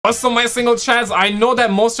What's up, my single chats? I know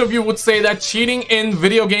that most of you would say that cheating in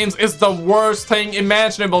video games is the worst thing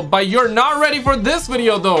imaginable, but you're not ready for this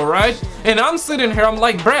video though, right? And I'm sitting here, I'm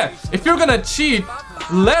like, bruh, if you're gonna cheat,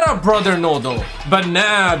 let a brother know though. But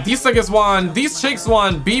nah, these niggas want, these chicks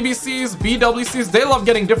want BBCs, BWCs. They love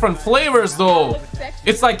getting different flavors though.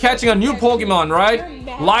 It's like catching a new Pokemon, right?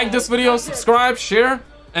 Like this video, subscribe, share,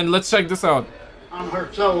 and let's check this out. I'm her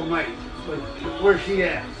soulmate, but where's she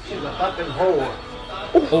at? She's a fucking whore.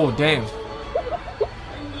 Oh, damn.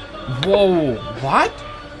 Whoa, what?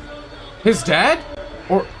 His dad?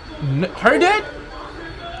 Or her dad?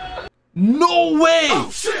 No way! Oh,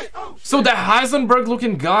 shit. Oh, shit. So that Heisenberg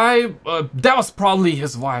looking guy, that was probably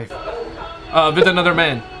his wife. With another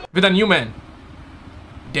man. With a new man.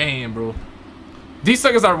 Damn, bro. These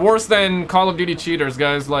suckers are worse than Call of Duty cheaters,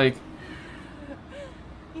 guys. Like...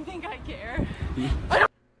 You think I care?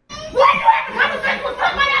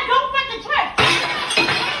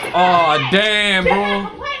 Oh, damn, bro.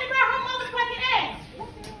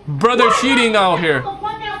 Brother cheating out here.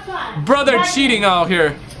 Brother cheating out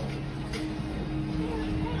here.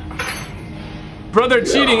 Brother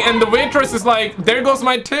cheating, and the waitress is like, there goes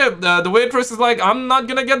my tip. The waitress is like, I'm not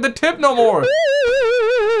gonna get the tip no more.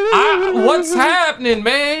 What's happening,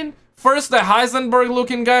 man? First the Heisenberg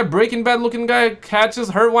looking guy, Breaking Bad looking guy catches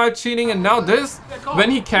her wife cheating, and now this.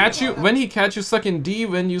 When he catch you sucking D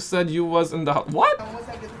when you said you was in the what?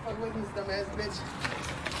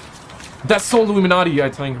 That's so Illuminati,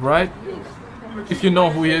 I think, right? If you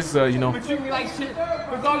know who he is, you know. You treat me like shit. You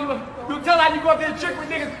tell how you go up there and trick with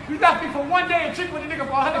niggas. You left me for one day and trick with a nigga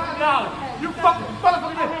for $150. You fucking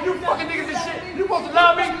motherfucking, you fucking niggas and shit. You supposed to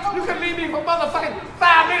love me. You can leave me for motherfucking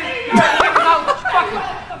 5 minutes. You niggas out.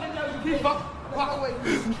 Fucking. Fuck.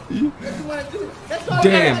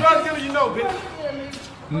 Damn. Drug dealer, you know, bitch.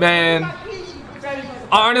 Man.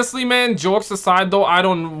 Honestly, man, jokes aside though, I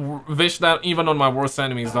don't wish that even on my worst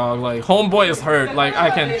enemies, dog. Like, homeboy is hurt. Like, I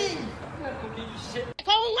can.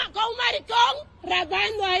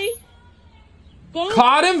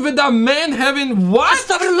 Caught him with a man having what?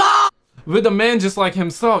 With a man just like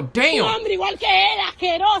himself. Damn.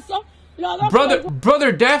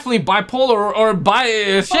 Brother definitely bipolar or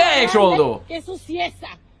bisexual though.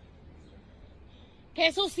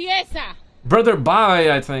 Brother bi,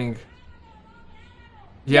 I think.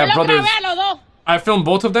 Yeah, brothers. I filmed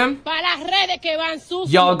both of them.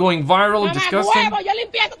 Y'all going viral, disgusting.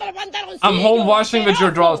 I'm home washing with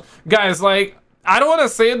your drawers. Guys, like, I don't want to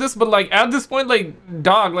say this, but like, at this point, like,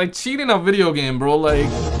 dog, like, cheat in a video game, bro. Like,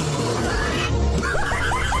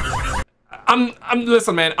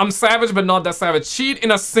 listen, man, I'm savage, but not that savage. Cheat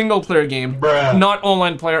in a single player game, not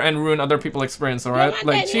online player, and ruin other people's experience, alright?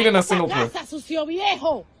 Like, cheat in a single player.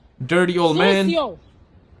 Dirty old man.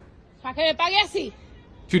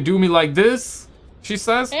 You do me like this, she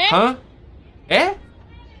says, huh? Eh?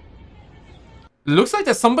 Looks like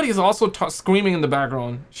that somebody is also screaming in the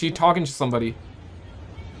background. She talking to somebody.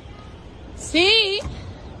 Sí.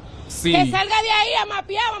 Sí.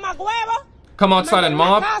 Come outside and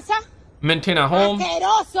mop. Maintain a home.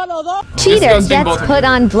 Cheater gets put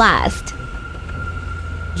on blast.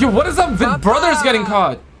 Yo, what is up with brothers getting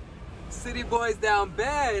caught? City boys down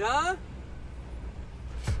bad, huh?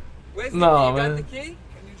 Where's the no, key? You man. got the key?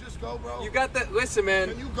 Go, bro. You got the listen, man.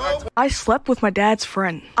 Can you go? I slept with my dad's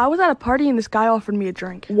friend. I was at a party and this guy offered me a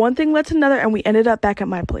drink. One thing led to another and we ended up back at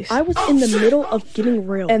my place. I was in the middle of getting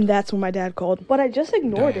real and that's when my dad called. But I just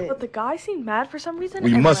ignored it. But the guy seemed mad for some reason.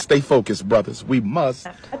 We must stay focused, brothers. We must.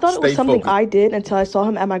 I thought it was something I did until I saw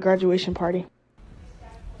him at my graduation party.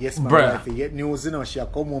 Yes, my wife, you get news, you know, she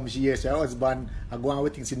come home, she hears her husband, I go on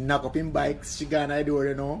with things, she knock up in bikes, she gone at the door,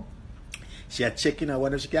 you know. She had checking her,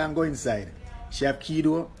 wonder if she can go inside. She have key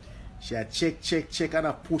door. She a check, and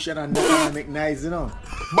a push and a knock and make nice, you know.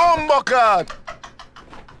 Bumbleclad!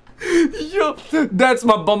 Yo, that's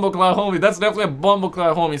my bumbleclad homie. That's definitely a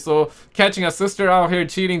bumbleclad homie. So, catching a sister out here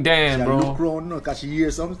cheating, damn, she bro. She look around, no, because she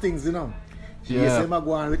hears some things, you know. She hears him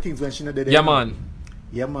go on with things when she not there. Yeah, man.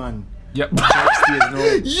 Yeah, man. Yep.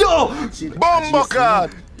 Yo!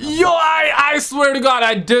 Bumbleclad! Yo, I swear to God,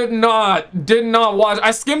 I did not watch. I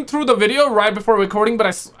skimmed through the video right before recording,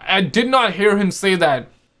 but I did not hear him say that.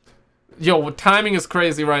 Yo, timing is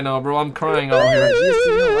crazy right now, bro. I'm crying out here.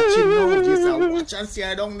 Jason, watch and see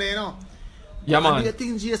her down there, you know. Yeah, man. Do your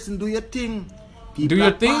thing, Jason. Do your thing. Do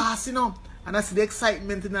your thing? Pass, you know. And I see the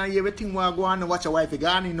excitement and everything while I go on and watch a wife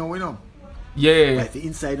again, you know. Yeah. Wife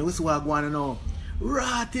inside, you see what I go on, you know.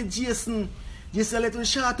 Ratted Jason. Jason a little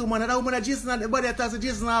short woman. And that woman that Jason and the body attacks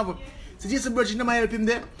Jason have. So Jason Birch never help him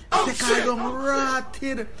there. Take her down,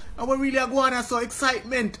 ratted. And we really go on and saw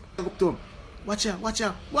excitement. Up to him. Watch her,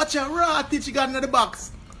 ratted. She got in the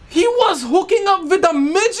box. He was hooking up with a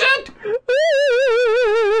midget?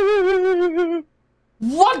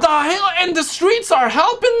 What the hell? And the streets are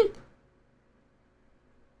helping?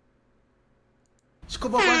 Yeah,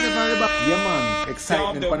 man.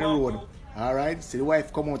 Excitement on the road. Alright, see the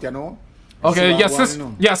wife come out, you know. Okay,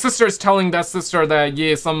 yeah, sister's telling that sister that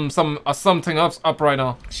yeah, something up right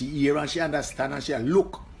now. She hear and she understand and she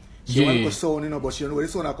look. She want to sound, you know, but she know where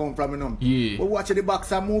the sound come from, you know. Yeah. But watch the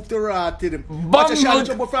boxer move to Rotted. Watch the shot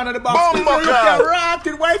jump in front of the box. Look at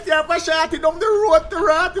Rotted. Wife here for shotted down the road to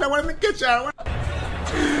Rotted. I want to catch her.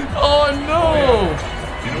 Oh no!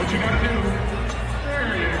 You know what you gotta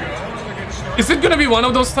do? Is it gonna be one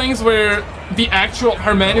of those things where the actual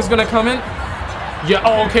her man is gonna come in? Yeah.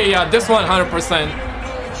 Oh, okay. Yeah. This one, 100%.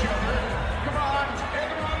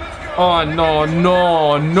 Oh no!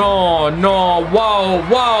 No! No! No! Wow!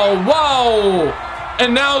 Wow! Wow!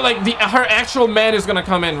 And now, like her actual man is gonna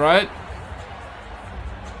come in, right?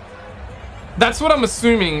 That's what I'm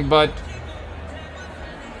assuming, but.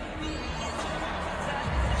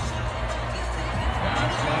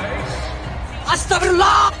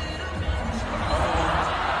 Astaghfirullah!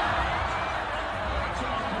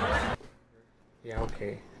 Yeah,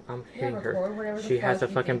 okay. I'm hitting her. She has a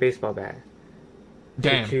fucking baseball bat.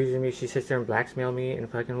 Damn. She accuses me. She sits there and blackmails me and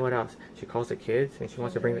fucking what else? She calls the kids and she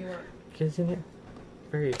wants to bring the kids in here.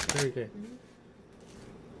 Very, very good.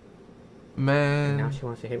 Man. And now she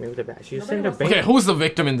wants to hit me with a bat. She's in the bank. Okay, who's the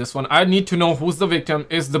victim in this one? I need to know who's the victim.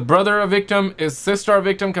 Is the brother a victim? Is sister a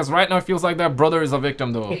victim? Because right now it feels like that brother is a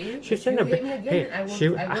victim though. She's in the bank. Hey,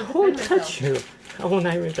 I won't touch you. I will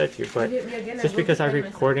not even touch you. But just because I'm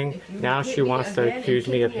recording, now she wants to accuse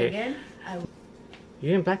me of hate. You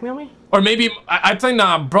didn't blackmail me? Or maybe I think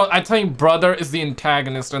nah, I think brother is the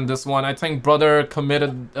antagonist in this one. I think brother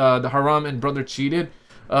committed the haram and brother cheated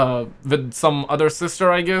with some other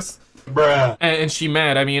sister, I guess. Bruh. And she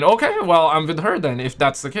mad. I mean, okay, well I'm with her then if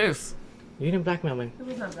that's the case. You didn't blackmail me. It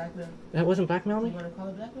was not blackmail. That wasn't blackmail me? You want to call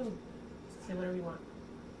it blackmail? Say whatever you want.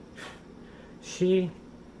 She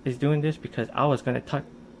is doing this because I was gonna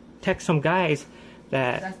text some guys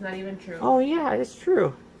that. That's not even true. Oh yeah, it's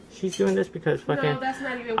true. She's doing this because fucking. No, that's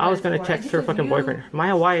not even. I was gonna text her fucking boyfriend.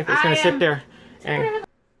 My wife is gonna sit there and.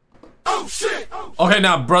 Oh shit! Okay,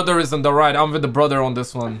 now brother is in the right. I'm with the brother on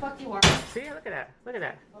this one. Fuck you are. See, look at that. Look at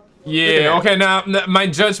that. Yeah, okay, now my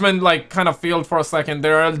judgment like kind of failed for a second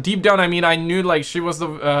there. Deep down, I mean, I knew like she was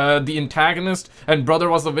the antagonist and brother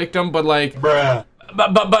was the victim, but like, bruh.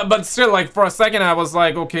 But still, like for a second, I was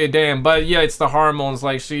like, okay, damn. But yeah, it's the hormones.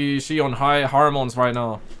 Like she on high hormones right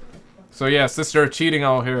now. So yeah, sister cheating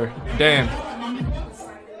out here. Damn.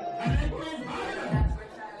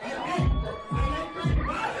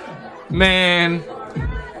 Man,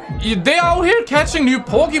 they out here catching new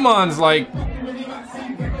Pokemons, like.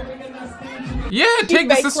 Yeah, take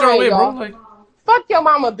the sister away, bro. Like, fuck your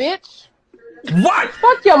mama, bitch. What?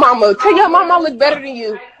 Fuck your mama. Tell your mama look better than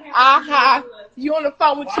you. Aha. You on the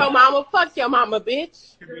phone with your mama? Fuck your mama,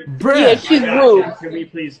 bitch. Bruh. Yeah, she's rude. Can we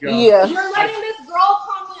please go? Yeah. You're letting this girl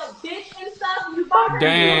call me a bitch and stuff. You fucking.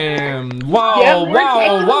 Damn. Wow. Yeah,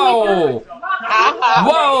 Wow. Wow. Aha.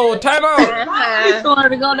 Whoa. Time out. It's going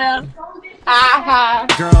to go down. Aha.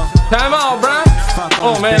 Time out, bruh.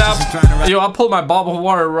 Oh man, I pulled my bob of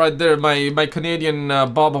water right there. My Canadian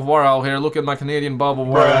bob of water out here. Look at my Canadian bob of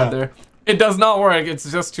water right there. It does not work.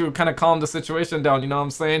 It's just to kind of calm the situation down. You know what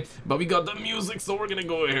I'm saying? But we got the music, so we're gonna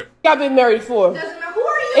go here. Y'all been married for? Who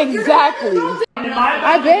are you? Exactly.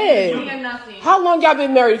 I bet. How long y'all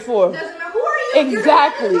been married for? Who are you?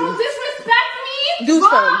 Exactly. Don't disrespect me. Do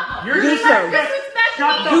something. Do something.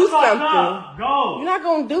 Shut the Do fuck something. up. Go. You're not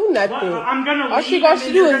gonna do nothing. I'm gonna All she leave gonna and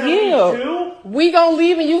then do you're is gonna leave yell. too? We gonna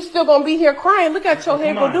leave and you still gonna be here crying. Look at your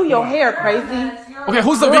hair. Go do your hair, crazy. Okay,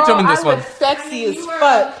 who's the victim in this I one? look sexy as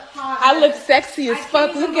fuck. I look sexy as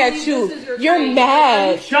fuck. Look at you. You're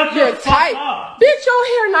mad. You're tight. Bitch, your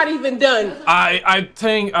hair not even done. I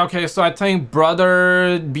think okay, so I think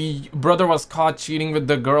brother was caught cheating with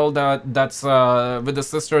the girl that's with the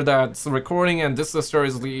sister that's recording, and this sister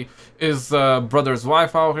is brother's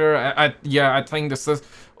wife out here. I think this is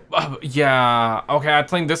yeah, okay, I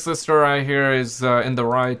think this sister right here is in the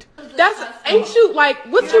right. Ain't you like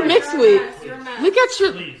what you mixed with? Look at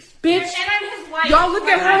your bitch. Y'all look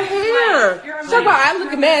at her hair. Talk about I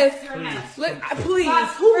look a mess. Look, please,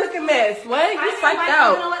 who look a mess? What? You psyched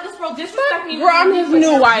out. Bro, I'm his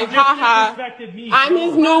new wife. Haha. I'm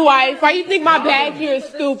his new wife. Why you think my bag here is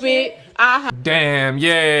stupid? Damn,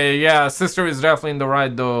 yeah, sister is definitely in the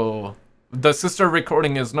right though. The sister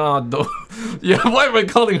recording is not though. Yeah, why am I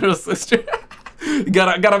calling her a sister?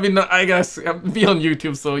 gotta be, I guess, be on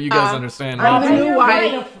YouTube so you guys understand. I'm the new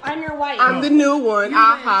wife. I'm your wife. I'm the new one.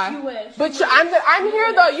 You wish. But I'm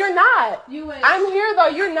here though. You're not. You wish. I'm here though.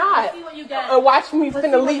 You're not. Let's see what you get. Watch me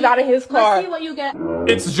finna leave out of his car. Let's see what you get.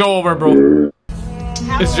 It's Joe over, bro.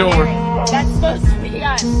 It's Joe over. That's supposed to be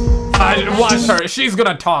us. Watch her. She's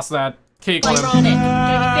gonna toss that cake on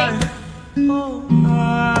him.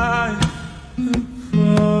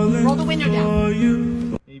 Roll the window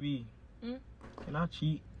down. Baby, can I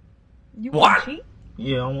cheat? You What? want to cheat?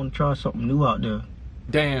 Yeah, I want to try something new out there.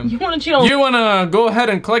 Damn. You want to cheat on? You wanna go ahead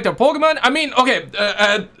and collect a Pokemon? I mean, okay,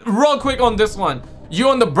 real quick on this one. You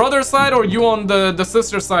on the brother side or you on the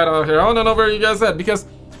sister side out here? I don't know where you guys at because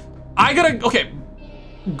I gotta, okay.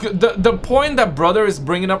 The point that brother is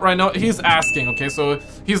bringing up right now, he's asking, okay, so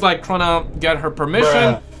he's like trying to get her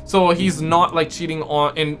permission, so he's not like cheating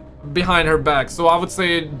on behind her back. So I would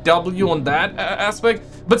say W on that aspect,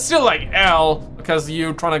 but still like L because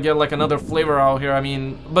you're trying to get like another flavor out here. I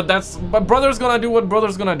mean, but brother's gonna do what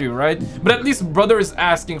brother's gonna do, right? But at least brother is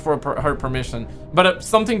asking for her permission. But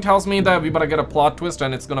something tells me that we better get a plot twist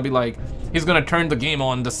and it's gonna be like he's gonna turn the game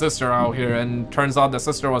on the sister out here, and turns out the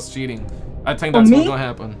sister was cheating. I think that's what's gonna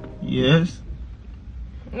happen. Yes.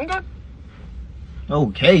 Okay.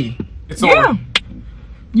 Okay. It's over.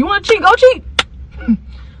 You want to cheat? Go cheat.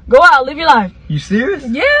 Go out, live your life. You serious?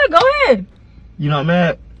 Yeah, go ahead. You not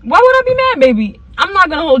mad? Why would I be mad, baby? I'm not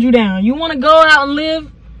gonna hold you down. You want to go out and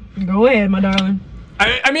live? Go ahead, my darling.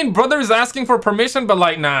 I mean, brother is asking for permission, but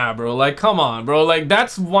like, nah, bro. Like, come on, bro. Like,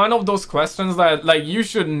 that's one of those questions that, like, you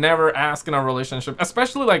should never ask in a relationship,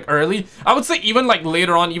 especially, like, early. I would say even, like,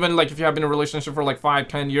 later on, even, like, if you have been in a relationship for, like,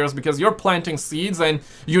 5-10 years, because you're planting seeds, and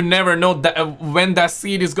you never know that when that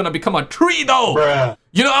seed is gonna become a tree, though. Bruh.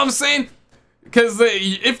 You know what I'm saying? Because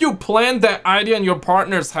if you plant that idea in your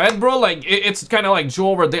partner's head, bro, like, it's kind of like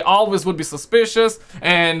Joe, where they always would be suspicious,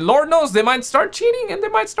 and Lord knows they might start cheating, and they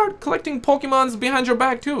might start collecting Pokemons behind your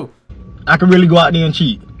back, too. I can really go out there and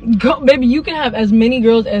cheat. Go, baby, you can have as many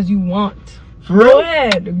girls as you want. For real? Go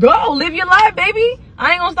ahead. Go, live your life, baby.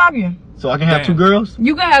 I ain't gonna stop you. So I can have 2 girls?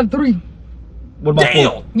 You can have 3. What about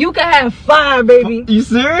 4? You can have 5, baby. You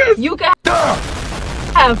serious? You can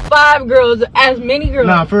have 5 girls, as many girls.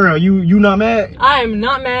 Nah, for real, you not mad? I am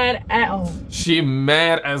not mad at all. She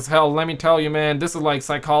mad as hell. Let me tell you, man, this is like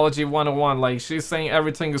psychology 101. Like, she's saying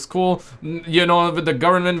everything is cool. You know, with the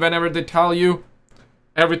government, whenever they tell you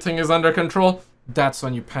everything is under control, that's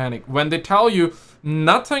when you panic. When they tell you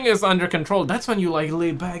nothing is under control, that's when you like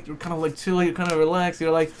lay back, you're kind of like chill, you're kind of relaxed,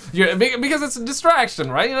 you're like, because it's a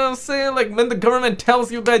distraction, right? You know what I'm saying? Like, when the government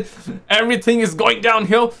tells you that everything is going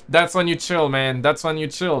downhill, that's when you chill, man. That's when you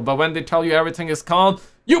chill. But when they tell you everything is calm,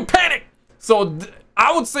 you panic. So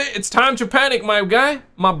I would say it's time to panic, my guy,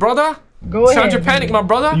 my brother. Go ahead. It's time to panic, my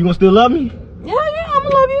brother. You gonna still love me? Yeah, I'm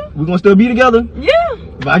gonna love you. We gonna still be together? Yeah.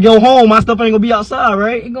 If I go home, my stuff ain't gonna be outside,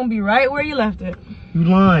 right? It's gonna be right where you left it. You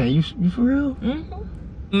lying? You for real? I ain't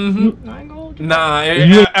gonna hold you.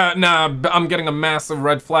 Nah, nah, I'm getting a massive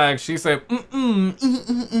red flag. She said, nah,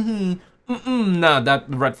 that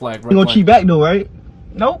red flag. You gonna cheat back though, right?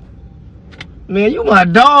 Nope. Man, you my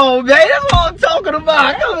dog, man. That's what I'm talking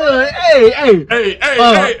about. Come on, hey.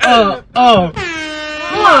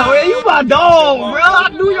 Come on, man, you my dog, bro. I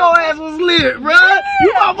knew your ass was lit, bro.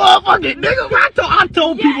 You my motherfucking nigga. I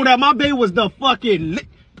told people that my baby was the fucking lit.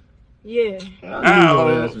 Yeah. I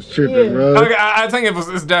knew your ass was tripping, bro. Okay, I think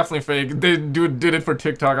it's definitely fake. They did it for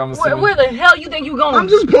TikTok, I'm assuming. Where the hell you think you going? I'm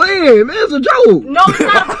just playing, man. It's a joke. No, it's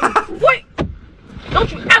not. Wait.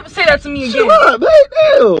 Don't you ever say that to me again. Shut up, man.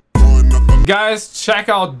 Damn. Guys, check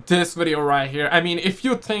out this video right here. I mean, if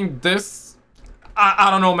you think this, I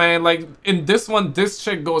don't know, man. Like, in this one, this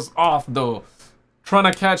chick goes off, though.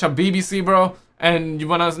 Trying to catch a BBC, bro. And you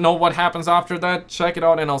want to know what happens after that? Check it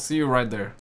out, and I'll see you right there.